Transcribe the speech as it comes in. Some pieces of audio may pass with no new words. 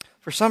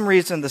For some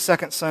reason, the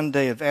second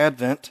Sunday of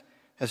Advent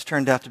has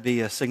turned out to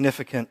be a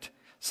significant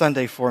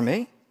Sunday for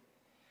me.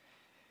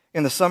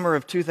 In the summer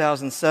of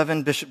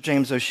 2007, Bishop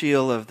James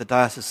O'Shiel of the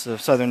Diocese of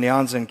Southern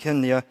Nyanza in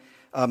Kenya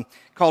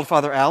called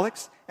Father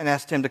Alex and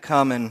asked him to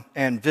come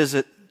and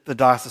visit the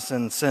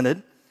diocesan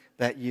synod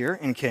that year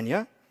in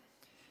Kenya.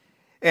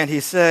 And he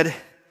said,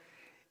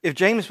 if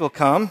James will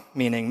come,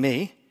 meaning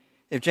me,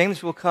 if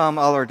James will come,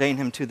 I'll ordain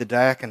him to the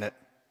diaconate.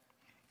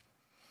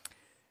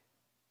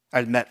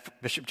 I'd met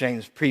Bishop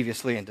James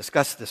previously and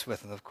discussed this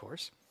with him, of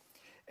course.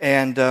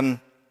 And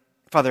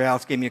Father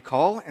Alex gave me a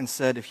call and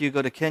said, if you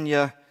go to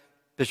Kenya,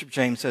 Bishop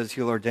James says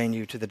he'll ordain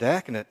you to the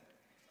diaconate.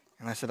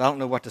 And I said, I don't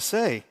know what to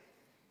say.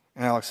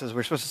 And Alex says,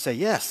 we're supposed to say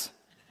yes.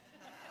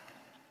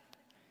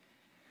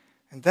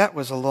 And that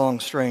was a long,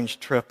 strange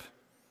trip.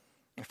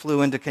 I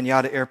flew into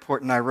Kenyatta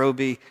Airport in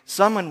Nairobi.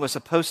 Someone was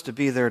supposed to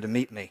be there to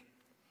meet me.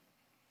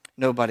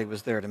 Nobody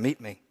was there to meet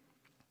me.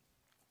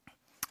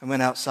 I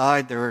went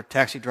outside. There were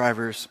taxi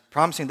drivers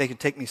promising they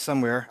could take me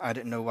somewhere. I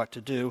didn't know what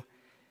to do.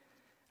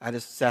 I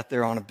just sat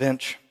there on a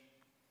bench.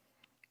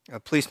 A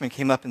policeman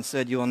came up and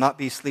said, you will not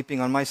be sleeping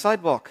on my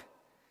sidewalk.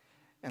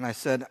 And I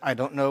said, I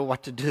don't know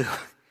what to do.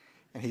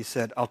 And he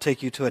said, I'll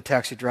take you to a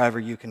taxi driver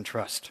you can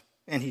trust.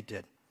 And he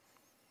did.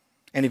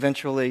 And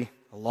eventually,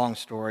 a long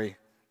story,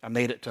 I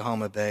made it to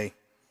Homa Bay.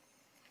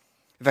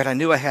 In fact, I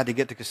knew I had to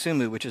get to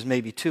Kisumu, which is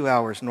maybe 2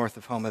 hours north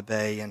of Homa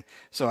Bay. And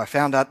so I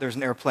found out there's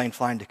an airplane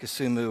flying to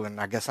Kisumu, and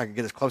I guess I could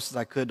get as close as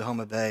I could to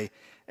Homa Bay.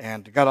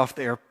 And got off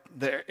the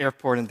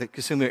airport in the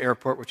Kisumu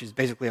airport, which is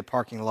basically a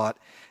parking lot,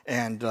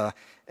 and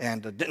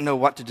didn't know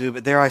what to do.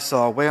 But there I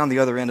saw, way on the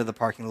other end of the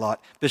parking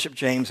lot, Bishop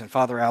James and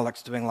Father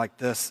Alex doing like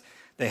this.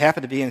 They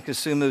happened to be in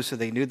Kisumu, so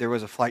they knew there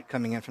was a flight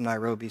coming in from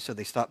Nairobi, so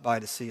they stopped by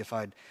to see if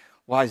I'd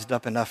wised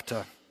up enough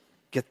to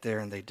get there,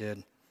 and they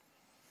did.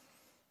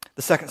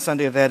 The second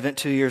Sunday of Advent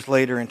 2 years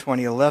later in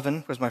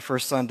 2011 was my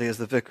first Sunday as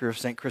the vicar of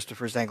St.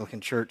 Christopher's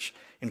Anglican Church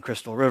in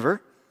Crystal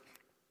River.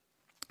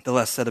 The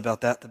less said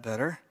about that, the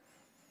better.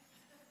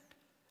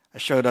 I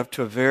showed up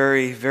to a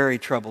very, very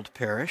troubled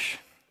parish.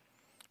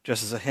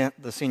 Just as a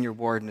hint, the senior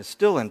warden is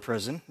still in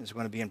prison, is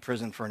going to be in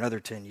prison for another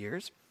 10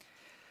 years.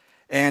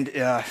 And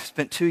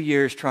spent 2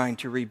 years trying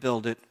to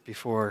rebuild it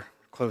before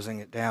closing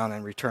it down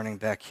and returning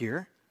back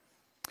here.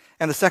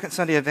 And the second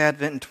Sunday of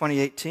Advent in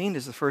 2018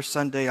 is the first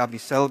Sunday I'll be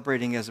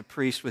celebrating as a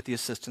priest with the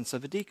assistance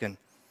of a deacon,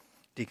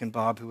 Deacon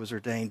Bob, who was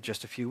ordained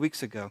just a few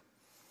weeks ago.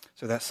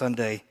 So that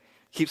Sunday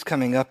keeps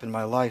coming up in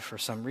my life for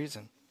some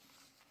reason.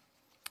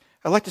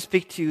 I'd like to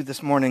speak to you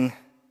this morning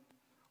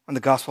on the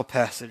gospel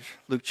passage,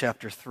 Luke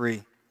chapter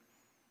 3.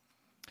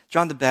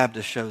 John the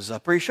Baptist shows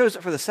up, or he shows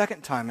up for the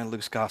second time in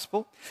Luke's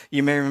gospel.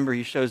 You may remember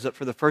he shows up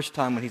for the first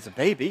time when he's a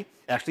baby,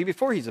 actually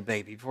before he's a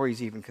baby, before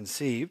he's even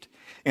conceived.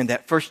 In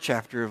that first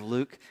chapter of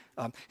Luke,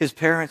 his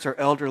parents are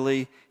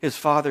elderly. His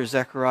father,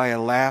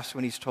 Zechariah, laughs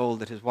when he's told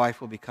that his wife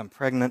will become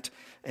pregnant,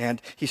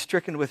 and he's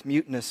stricken with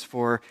muteness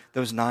for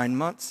those 9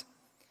 months.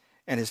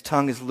 And his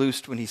tongue is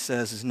loosed when he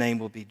says his name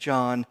will be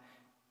John.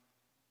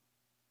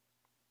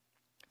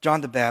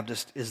 John the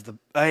Baptist is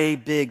a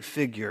big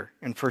figure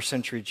in first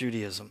century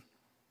Judaism.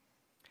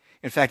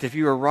 In fact, if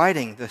you were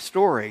writing the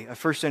story of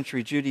first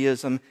century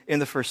Judaism in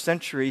the first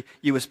century,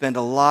 you would spend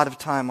a lot of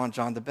time on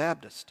John the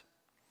Baptist.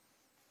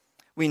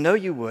 We know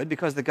you would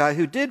because the guy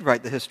who did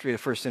write the history of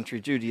first century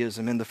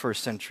Judaism in the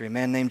first century, a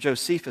man named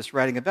Josephus,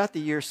 writing about the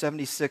year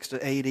 76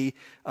 to 80,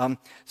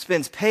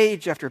 spends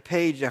page after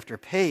page after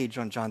page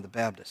on John the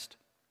Baptist.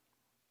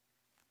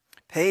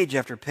 Page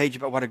after page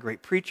about what a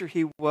great preacher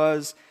he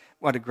was,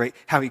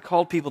 how he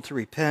called people to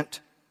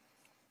repent.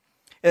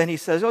 And then he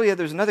says, oh yeah,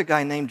 there's another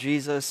guy named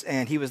Jesus,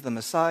 and he was the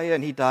Messiah,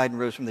 and he died and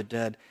rose from the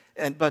dead.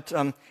 But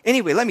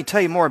anyway, let me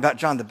tell you more about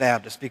John the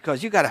Baptist,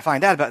 because you got to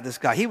find out about this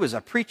guy. He was a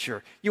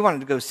preacher. You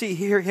wanted to go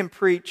hear him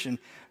preach, and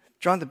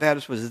John the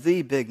Baptist was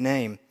the big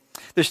name.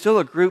 There's still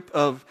a group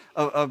of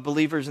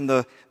believers in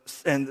the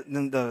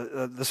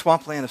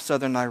swampland of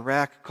southern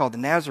Iraq called the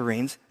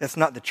Nazarenes. That's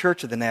not the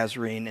Church of the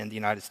Nazarene in the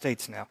United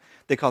States now.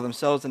 They call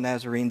themselves the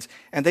Nazarenes,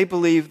 and they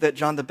believe that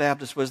John the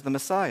Baptist was the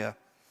Messiah.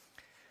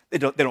 They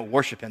don't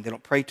worship him, they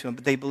don't pray to him,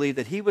 but they believe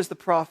that he was the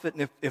prophet,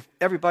 and if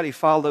everybody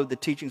followed the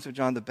teachings of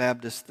John the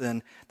Baptist,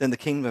 then the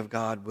kingdom of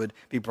God would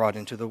be brought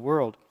into the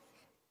world.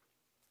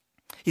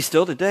 He's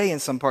still today in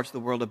some parts of the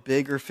world a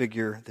bigger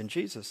figure than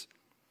Jesus.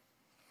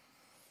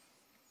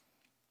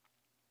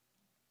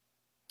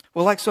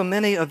 Well, like so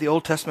many of the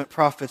Old Testament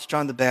prophets,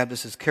 John the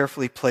Baptist is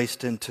carefully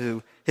placed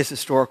into his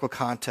historical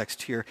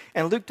context here,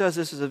 and Luke does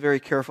this as a very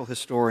careful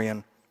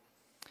historian.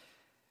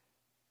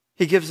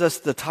 He gives us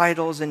the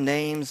titles and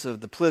names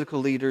of the political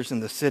leaders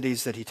in the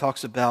cities that he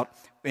talks about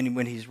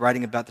when he's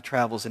writing about the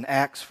travels in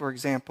Acts, for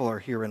example, or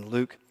here in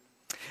Luke.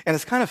 And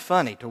it's kind of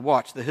funny to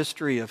watch the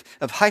history of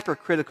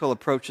hypercritical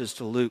approaches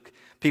to Luke.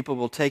 People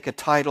will take a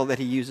title that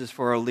he uses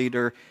for a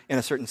leader in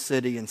a certain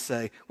city and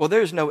say, well,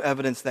 there's no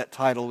evidence that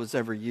title was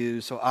ever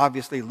used, so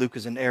obviously Luke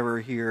is in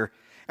error here.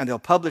 And they'll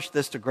publish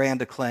this to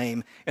grand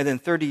acclaim, and then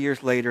 30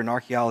 years later, an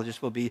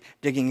archaeologist will be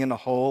digging in a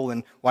hole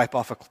and wipe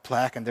off a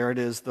plaque, and there it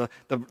is, the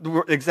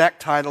exact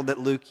title that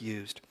Luke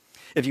used.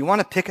 If you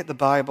want to pick at the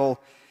Bible,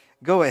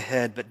 go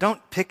ahead, but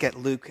don't pick at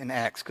Luke and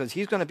Acts, because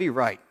he's going to be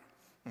right,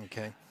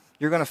 okay?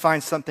 You're going to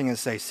find something and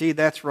say, see,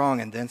 that's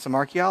wrong, and then some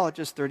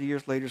archaeologist 30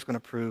 years later is going to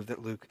prove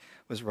that Luke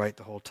was right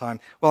the whole time.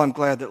 Well, I'm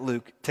glad that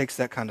Luke takes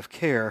that kind of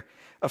care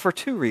for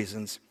two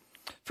reasons.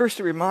 First,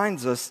 it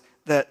reminds us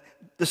that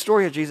the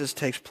story of Jesus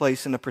takes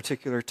place in a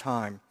particular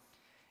time,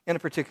 in a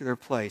particular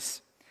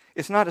place.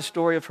 It's not a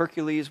story of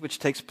Hercules, which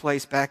takes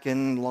place back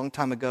in a long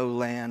time ago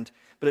land,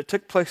 but it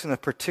took place in a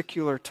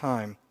particular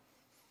time.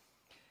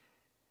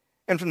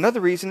 And for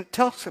another reason, it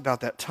tells us about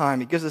that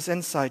time. It gives us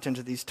insight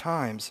into these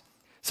times.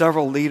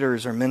 Several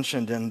leaders are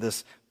mentioned in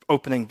this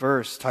opening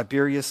verse: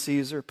 Tiberius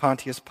Caesar,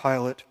 Pontius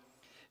Pilate,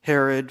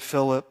 Herod,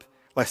 Philip,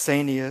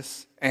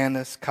 Lysanias,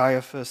 Annas,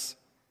 Caiaphas.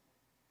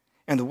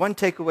 And the one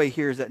takeaway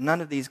here is that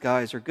none of these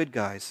guys are good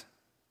guys.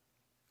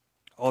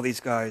 All these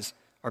guys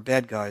are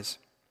bad guys.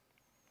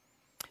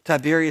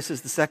 Tiberius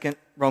is the second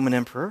Roman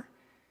emperor.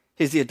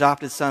 He's the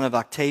adopted son of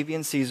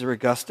Octavian, Caesar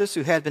Augustus,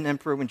 who had been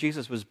emperor when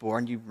Jesus was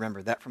born. You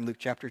remember that from Luke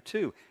chapter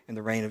 2, in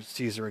the reign of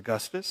Caesar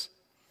Augustus.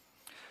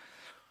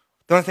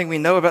 The only thing we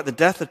know about the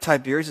death of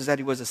Tiberius is that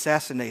he was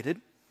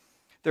assassinated.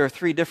 There are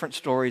 3 different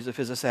stories of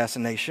his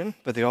assassination,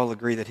 but they all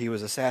agree that he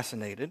was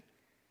assassinated.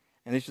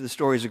 And each of the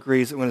stories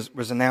agrees that when it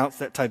was announced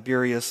that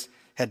Tiberius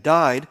had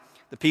died,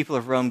 the people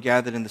of Rome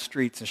gathered in the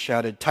streets and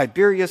shouted,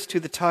 "Tiberius to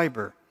the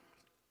Tiber,"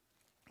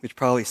 which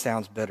probably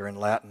sounds better in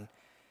Latin.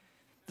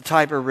 The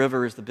Tiber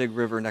River is the big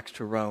river next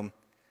to Rome.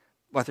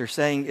 What they're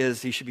saying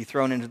is he should be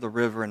thrown into the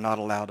river and not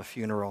allowed a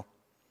funeral.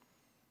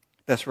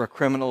 That's where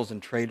criminals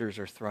and traitors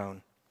are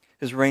thrown.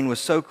 His reign was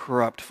so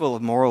corrupt, full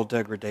of moral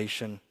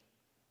degradation.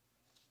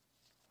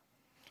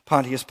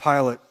 Pontius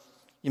Pilate,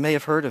 you may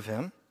have heard of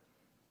him.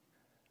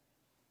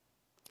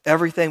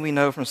 Everything we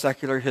know from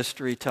secular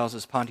history tells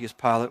us Pontius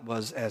Pilate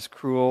was as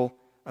cruel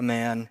a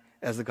man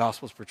as the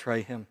Gospels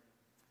portray him.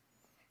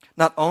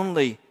 Not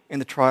only in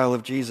the trial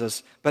of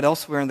Jesus, but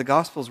elsewhere in the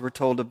Gospels we're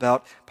told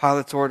about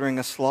Pilate's ordering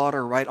a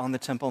slaughter right on the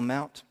Temple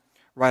Mount,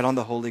 right on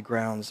the holy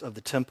grounds of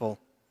the temple.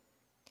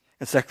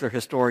 And secular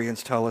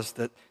historians tell us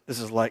that this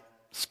is like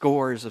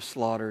scores of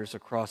slaughters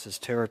across his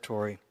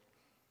territory.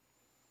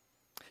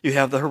 You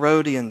have the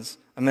Herodians,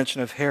 a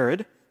mention of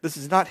Herod. This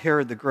is not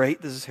Herod the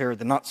Great, this is Herod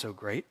the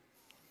Not-So-Great,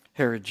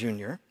 Herod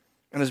Jr.,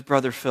 and his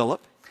brother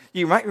Philip.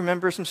 You might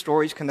remember some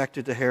stories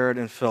connected to Herod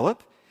and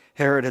Philip.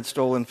 Herod had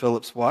stolen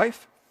Philip's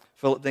wife.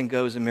 Philip then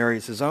goes and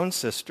marries his own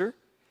sister.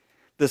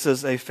 This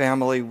is a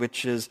family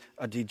which is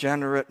a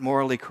degenerate,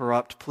 morally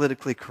corrupt,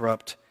 politically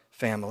corrupt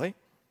family.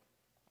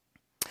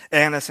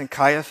 Annas and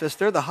Caiaphas,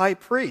 they're the high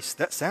priests.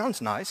 That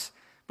sounds nice,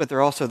 but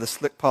they're also the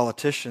slick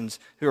politicians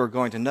who are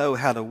going to know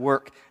how to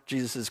work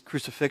Jesus'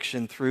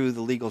 crucifixion through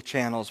the legal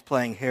channels,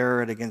 playing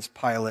Herod against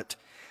Pilate.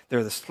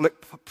 They're the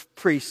slick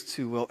priests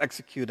who will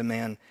execute a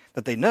man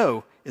that they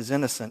know is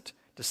innocent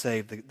to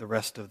save the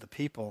rest of the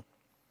people.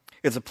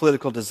 It's a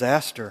political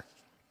disaster.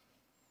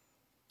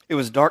 It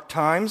was dark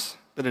times,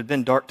 but it had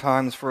been dark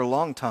times for a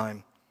long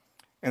time.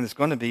 And it's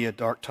going to be a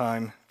dark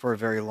time for a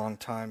very long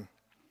time.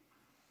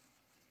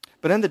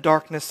 But in the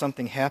darkness,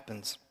 something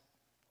happens.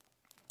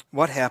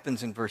 What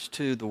happens in verse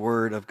 2? The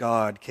word of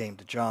God came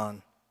to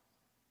John.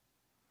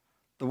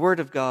 The word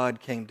of God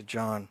came to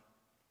John.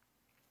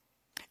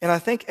 And I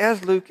think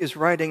as Luke is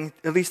writing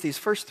at least these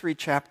first 3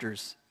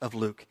 chapters of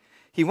Luke,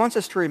 he wants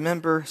us to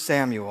remember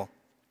Samuel,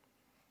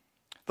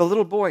 the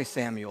little boy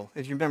Samuel,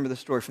 if you remember the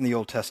story from the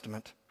Old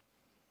Testament.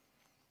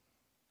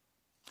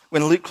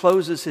 When Luke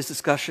closes his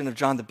discussion of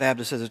John the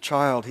Baptist as a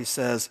child, he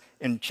says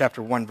in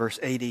chapter 1, verse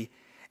 80,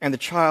 "And the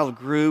child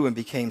grew and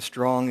became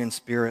strong in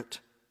spirit."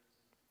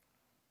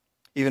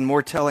 Even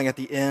more telling at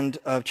the end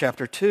of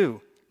chapter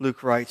 2,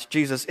 Luke writes,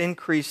 "Jesus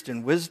increased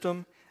in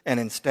wisdom and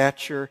in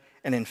stature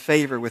and in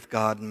favor with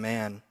God and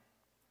man."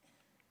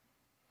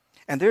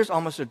 And there's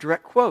almost a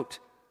direct quote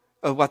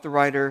of what the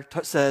writer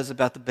says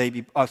about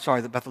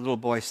about the little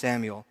boy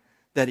Samuel,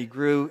 that he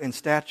grew in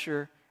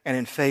stature and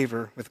in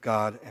favor with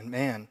God and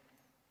man.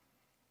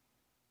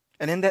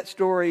 And in that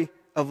story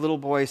of little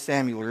boy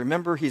Samuel,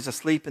 remember he's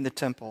asleep in the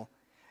temple,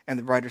 and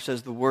the writer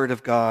says the word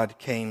of God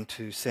came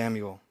to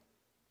Samuel.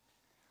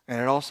 And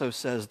it also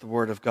says the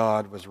word of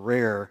God was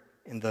rare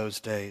in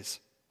those days.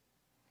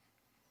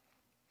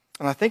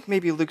 And I think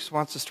maybe Luke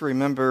wants us to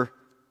remember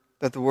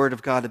that the word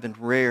of God had been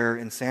rare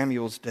in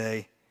Samuel's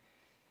day,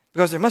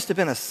 because there must have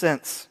been a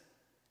sense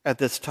at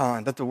this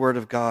time that the word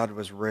of God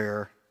was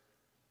rare.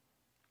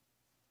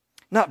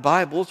 Not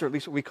Bibles, or at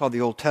least what we call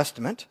the Old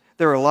Testament.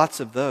 There were lots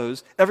of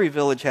those. Every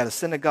village had a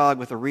synagogue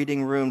with a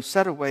reading room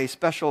set away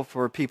special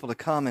for people to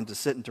come and to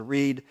sit and to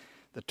read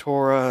the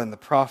Torah and the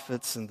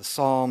prophets and the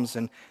Psalms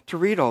and to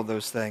read all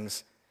those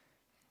things.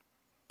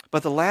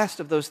 But the last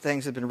of those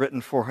things had been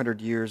written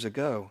 400 years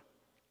ago.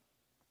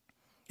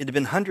 It had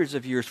been hundreds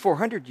of years,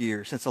 400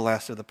 years, since the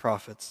last of the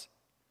prophets.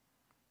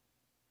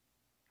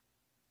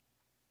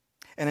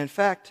 And in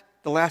fact,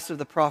 the last of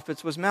the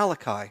prophets was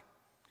Malachi.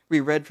 We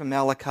read from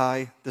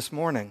Malachi this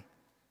morning,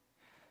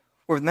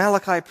 where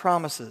Malachi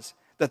promises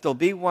that there'll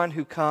be one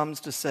who comes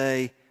to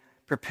say,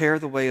 "Prepare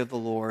the way of the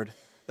Lord,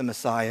 the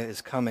Messiah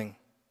is coming."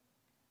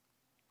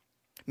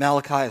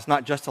 Malachi is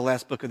not just the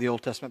last book of the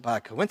Old Testament by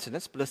a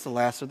coincidence, but it's the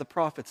last of the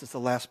prophets. It's the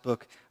last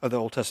book of the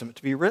Old Testament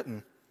to be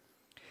written.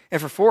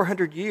 And for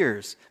 400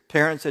 years,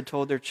 parents had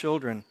told their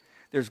children,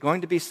 there's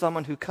going to be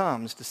someone who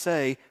comes to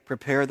say,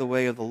 prepare the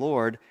way of the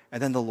Lord,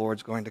 and then the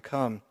Lord's going to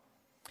come.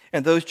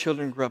 And those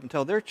children grew up and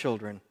tell their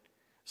children,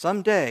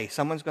 someday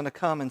someone's going to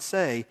come and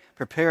say,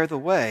 prepare the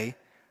way,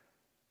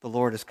 the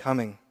Lord is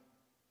coming.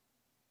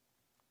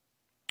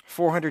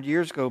 400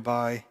 years go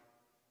by,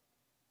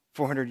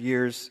 400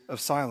 years of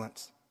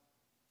silence.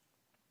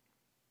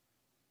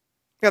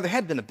 Now, there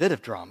had been a bit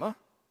of drama.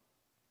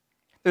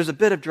 There's a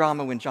bit of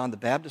drama when John the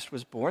Baptist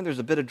was born. There's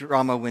a bit of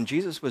drama when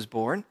Jesus was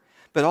born.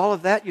 But all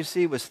of that, you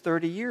see, was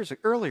 30 years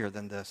earlier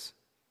than this.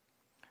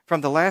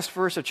 From the last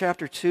verse of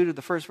chapter 2 to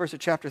the first verse of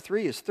chapter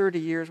 3 is 30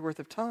 years worth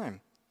of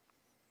time.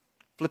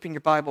 Flipping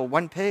your Bible,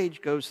 one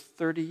page goes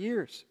 30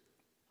 years.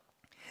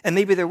 And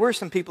maybe there were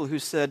some people who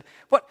said,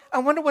 I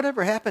wonder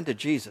whatever happened to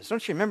Jesus.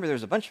 Don't you remember there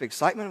was a bunch of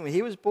excitement when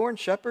he was born,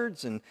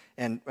 shepherds and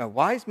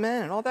wise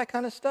men and all that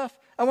kind of stuff?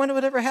 I wonder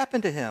whatever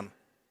happened to him.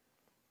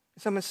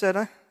 Someone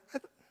said,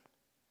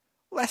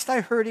 last I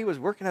heard he was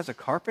working as a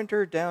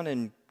carpenter down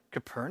in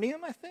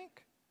Capernaum, I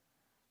think,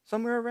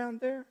 somewhere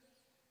around there.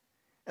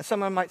 And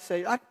someone might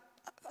say, I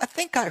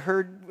think I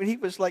heard when he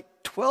was like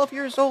 12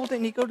 years old,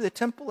 didn't he go to the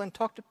temple and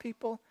talk to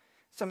people?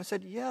 Someone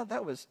said, yeah,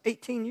 that was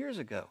 18 years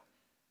ago.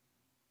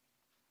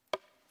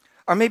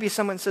 Or maybe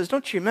someone says,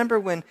 don't you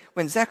remember when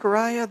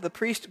Zechariah, the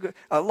priest,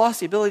 lost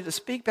the ability to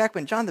speak back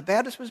when John the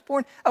Baptist was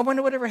born? I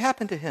wonder whatever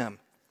happened to him.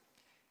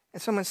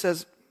 And someone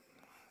says,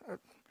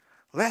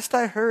 last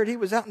I heard he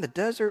was out in the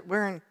desert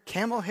wearing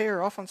camel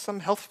hair off on some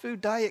health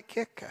food diet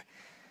kick.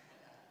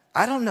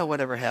 I don't know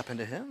whatever happened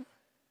to him.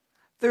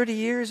 30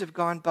 years have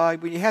gone by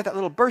when you had that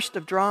little burst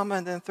of drama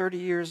and then 30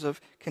 years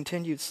of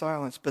continued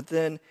silence. But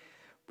then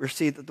we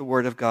see that the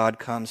word of God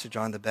comes to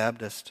John the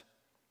Baptist.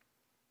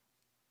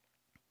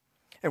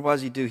 And what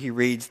does he do? He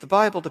reads the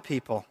Bible to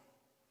people.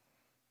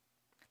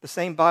 The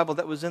same Bible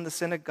that was in the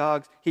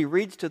synagogues, he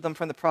reads to them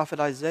from the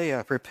prophet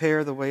Isaiah,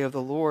 prepare the way of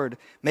the Lord,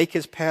 make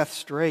his path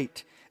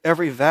straight.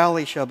 Every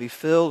valley shall be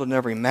filled, and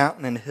every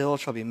mountain and hill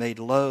shall be made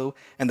low,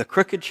 and the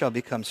crooked shall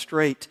become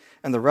straight,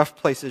 and the rough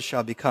places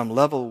shall become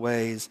level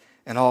ways,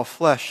 and all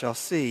flesh shall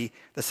see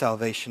the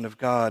salvation of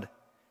God.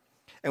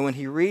 And when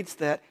he reads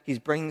that, he's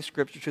bringing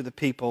Scripture to the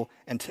people,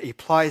 and he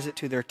applies it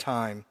to their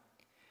time.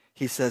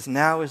 He says,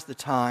 now is the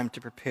time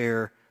to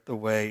prepare the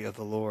way of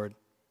the Lord.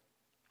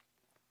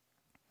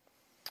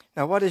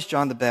 Now, what is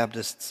John the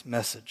Baptist's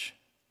message?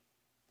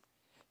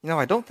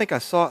 I don't think I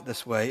saw it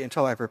this way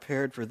until I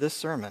prepared for this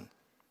sermon.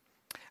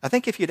 I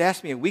think if you'd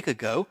asked me a week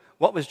ago,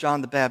 what was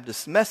John the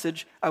Baptist's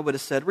message, I would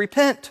have said,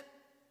 repent.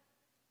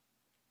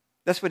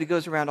 That's what he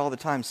goes around all the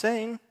time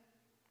saying.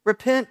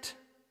 Repent.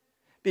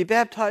 Be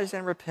baptized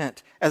and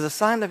repent. As a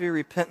sign of your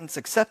repentance,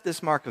 accept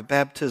this mark of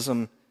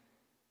baptism.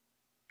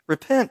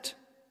 Repent.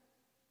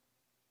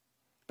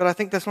 But I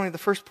think that's only the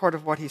first part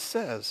of what he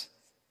says.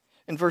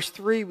 In verse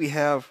 3, we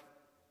have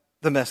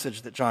the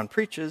message that John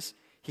preaches.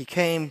 He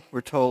came,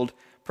 we're told,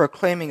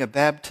 proclaiming a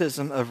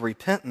baptism of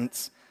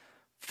repentance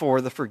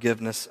for the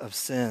forgiveness of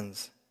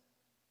sins.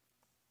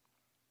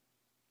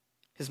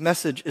 His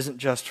message isn't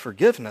just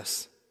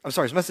forgiveness.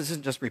 His message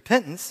isn't just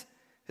repentance.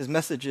 His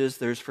message is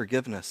there's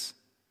forgiveness.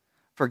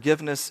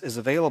 Forgiveness is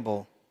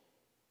available.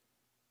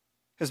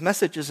 His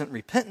message isn't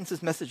repentance.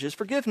 His message is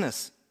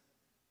forgiveness.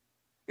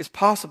 It's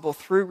possible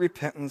through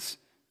repentance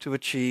to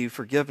achieve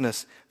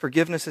forgiveness.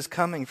 Forgiveness is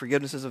coming.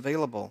 Forgiveness is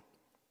available.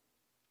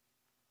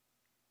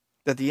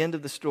 That the end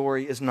of the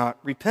story is not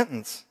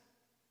repentance.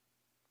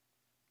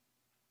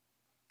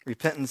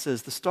 Repentance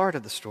is the start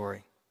of the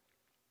story.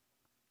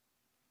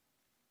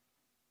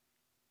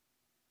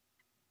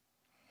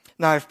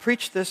 Now, I've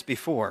preached this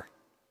before,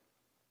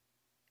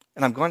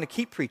 and I'm going to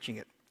keep preaching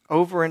it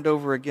over and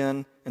over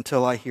again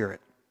until I hear it.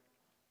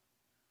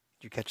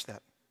 Did you catch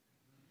that?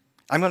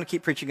 I'm going to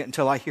keep preaching it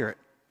until I hear it.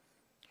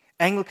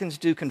 Anglicans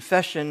do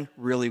confession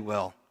really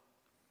well.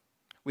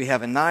 We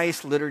have a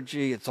nice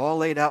liturgy. It's all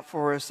laid out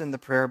for us in the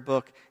prayer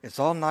book. It's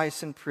all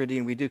nice and pretty,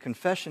 and we do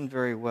confession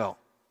very well.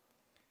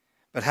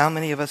 But how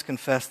many of us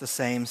confess the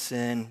same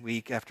sin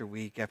week after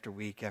week after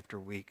week after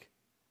week?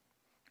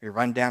 We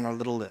run down our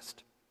little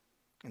list,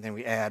 and then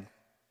we add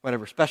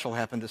whatever special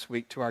happened this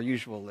week to our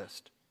usual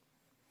list.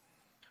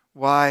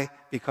 Why?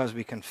 Because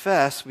we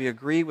confess, we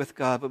agree with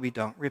God, but we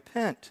don't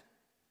repent.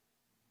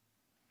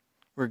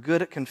 We're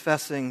good at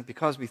confessing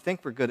because we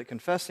think we're good at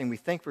confessing. We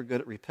think we're good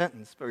at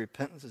repentance, but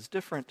repentance is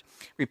different.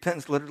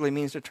 Repentance literally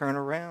means to turn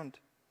around.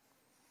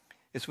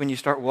 It's when you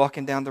start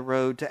walking down the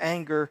road to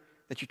anger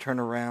that you turn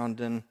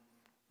around and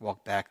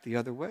walk back the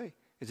other way.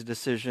 It's a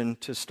decision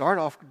to start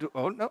off,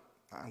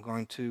 I'm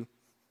going to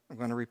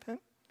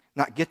repent.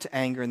 Not get to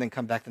anger and then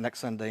come back the next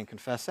Sunday and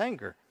confess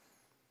anger.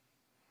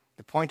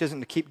 The point isn't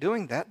to keep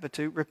doing that, but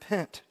to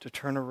repent, to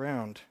turn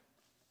around.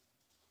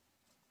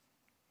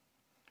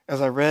 As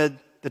I read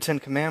the Ten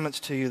Commandments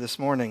to you this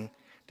morning,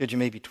 did you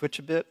maybe twitch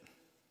a bit?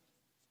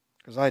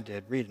 Because I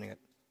did, reading it.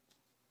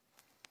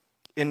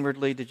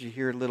 Inwardly, did you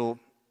hear little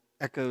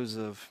echoes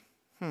of,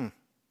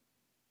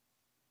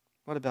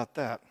 What about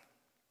that?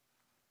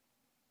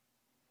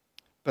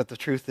 But the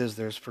truth is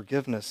there's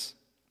forgiveness.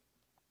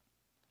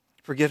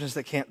 Forgiveness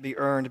that can't be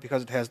earned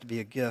because it has to be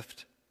a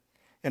gift.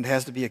 And it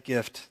has to be a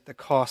gift that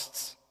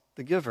costs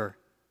the giver.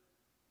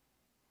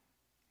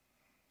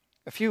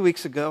 A few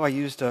weeks ago, I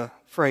used a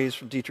phrase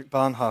from Dietrich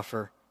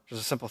Bonhoeffer, which is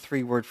a simple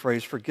 3-word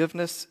phrase: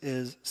 forgiveness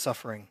is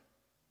suffering.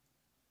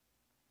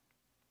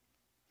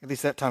 At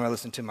least that time I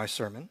listened to my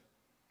sermon.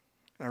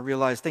 And I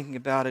realized, thinking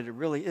about it, it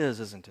really is,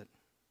 isn't it?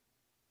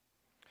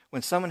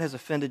 When someone has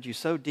offended you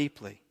so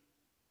deeply,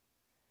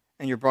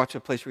 and you're brought to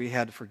a place where you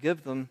had to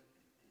forgive them,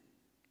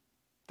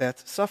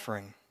 that's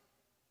suffering.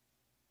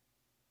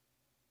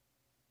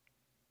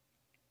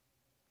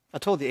 I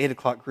told the 8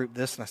 o'clock group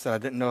this, and I said I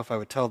didn't know if I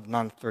would tell the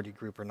 9:30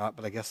 group or not,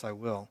 but I guess I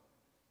will.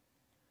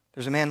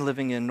 There's a man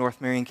living in North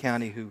Marion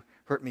County who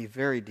hurt me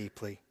very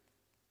deeply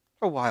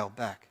a while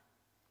back.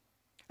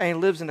 And he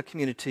lives in a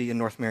community in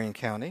North Marion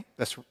County.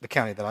 That's the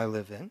county that I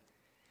live in.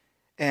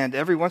 And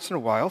every once in a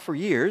while, for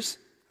years,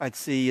 I'd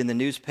see in the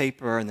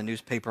newspaper and the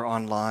newspaper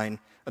online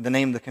the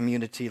name of the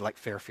community, like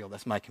Fairfield.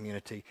 That's my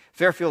community.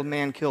 Fairfield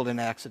man killed in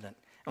accident.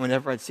 And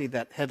whenever I'd see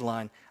that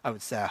headline, I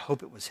would say, I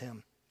hope it was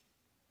him.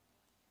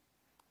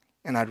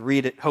 And I'd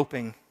read it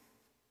hoping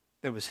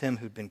it was him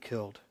who'd been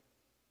killed.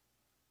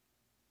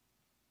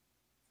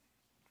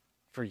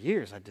 For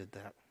years I did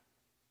that.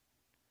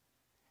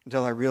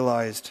 Until I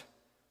realized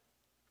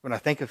when I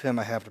think of him,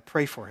 I have to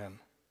pray for him.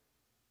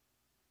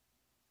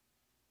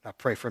 Not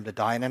pray for him to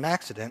die in an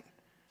accident.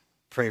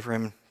 Pray for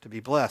him to be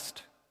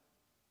blessed.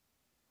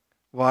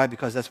 Why?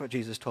 Because that's what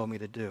Jesus told me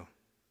to do.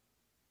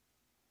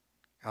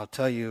 I'll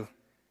tell you,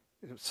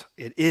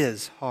 it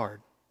is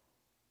hard.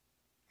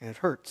 And it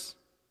hurts.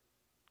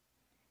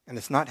 And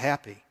it's not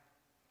happy.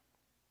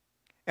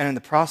 And in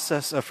the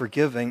process of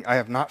forgiving, I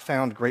have not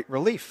found great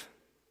relief.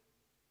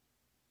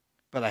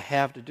 But I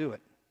have to do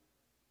it.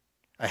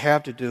 I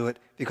have to do it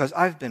because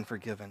I've been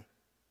forgiven.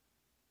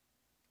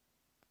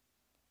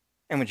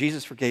 And when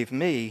Jesus forgave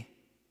me,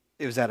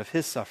 it was out of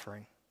his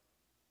suffering.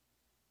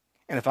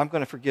 And if I'm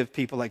going to forgive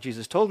people like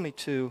Jesus told me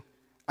to,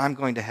 I'm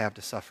going to have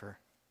to suffer.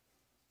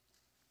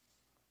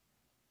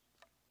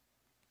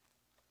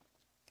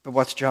 But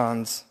what's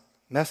John's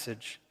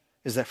message?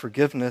 Is that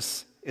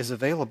forgiveness is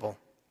available.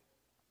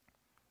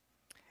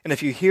 And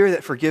if you hear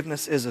that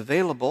forgiveness is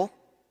available,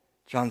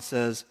 John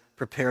says,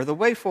 prepare the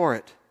way for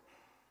it.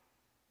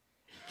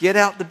 Get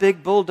out the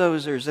big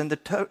bulldozers and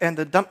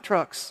the dump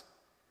trucks.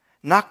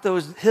 Knock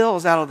those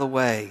hills out of the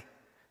way.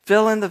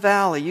 Fill in the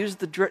valley. Use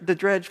the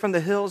dredge from the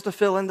hills to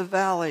fill in the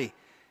valley.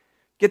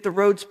 Get the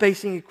road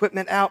spacing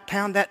equipment out.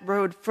 Pound that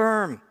road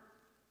firm.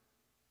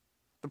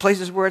 The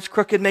places where it's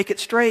crooked, make it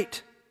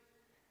straight.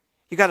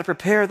 You got to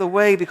prepare the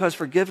way because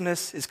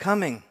forgiveness is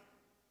coming.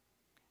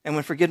 And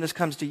when forgiveness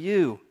comes to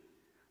you,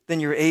 then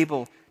you're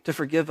able to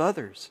forgive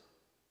others.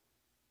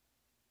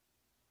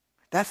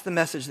 That's the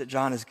message that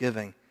John is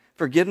giving.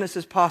 Forgiveness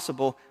is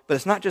possible, but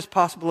it's not just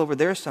possible over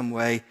there some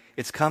way,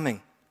 it's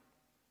coming.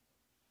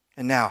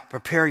 And now,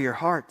 prepare your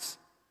hearts.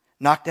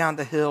 Knock down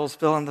the hills,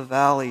 fill in the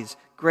valleys,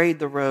 grade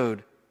the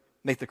road,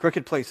 make the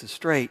crooked places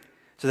straight,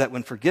 so that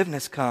when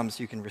forgiveness comes,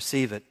 you can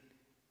receive it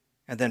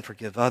and then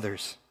forgive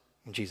others.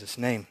 In Jesus'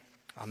 name,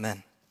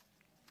 amen.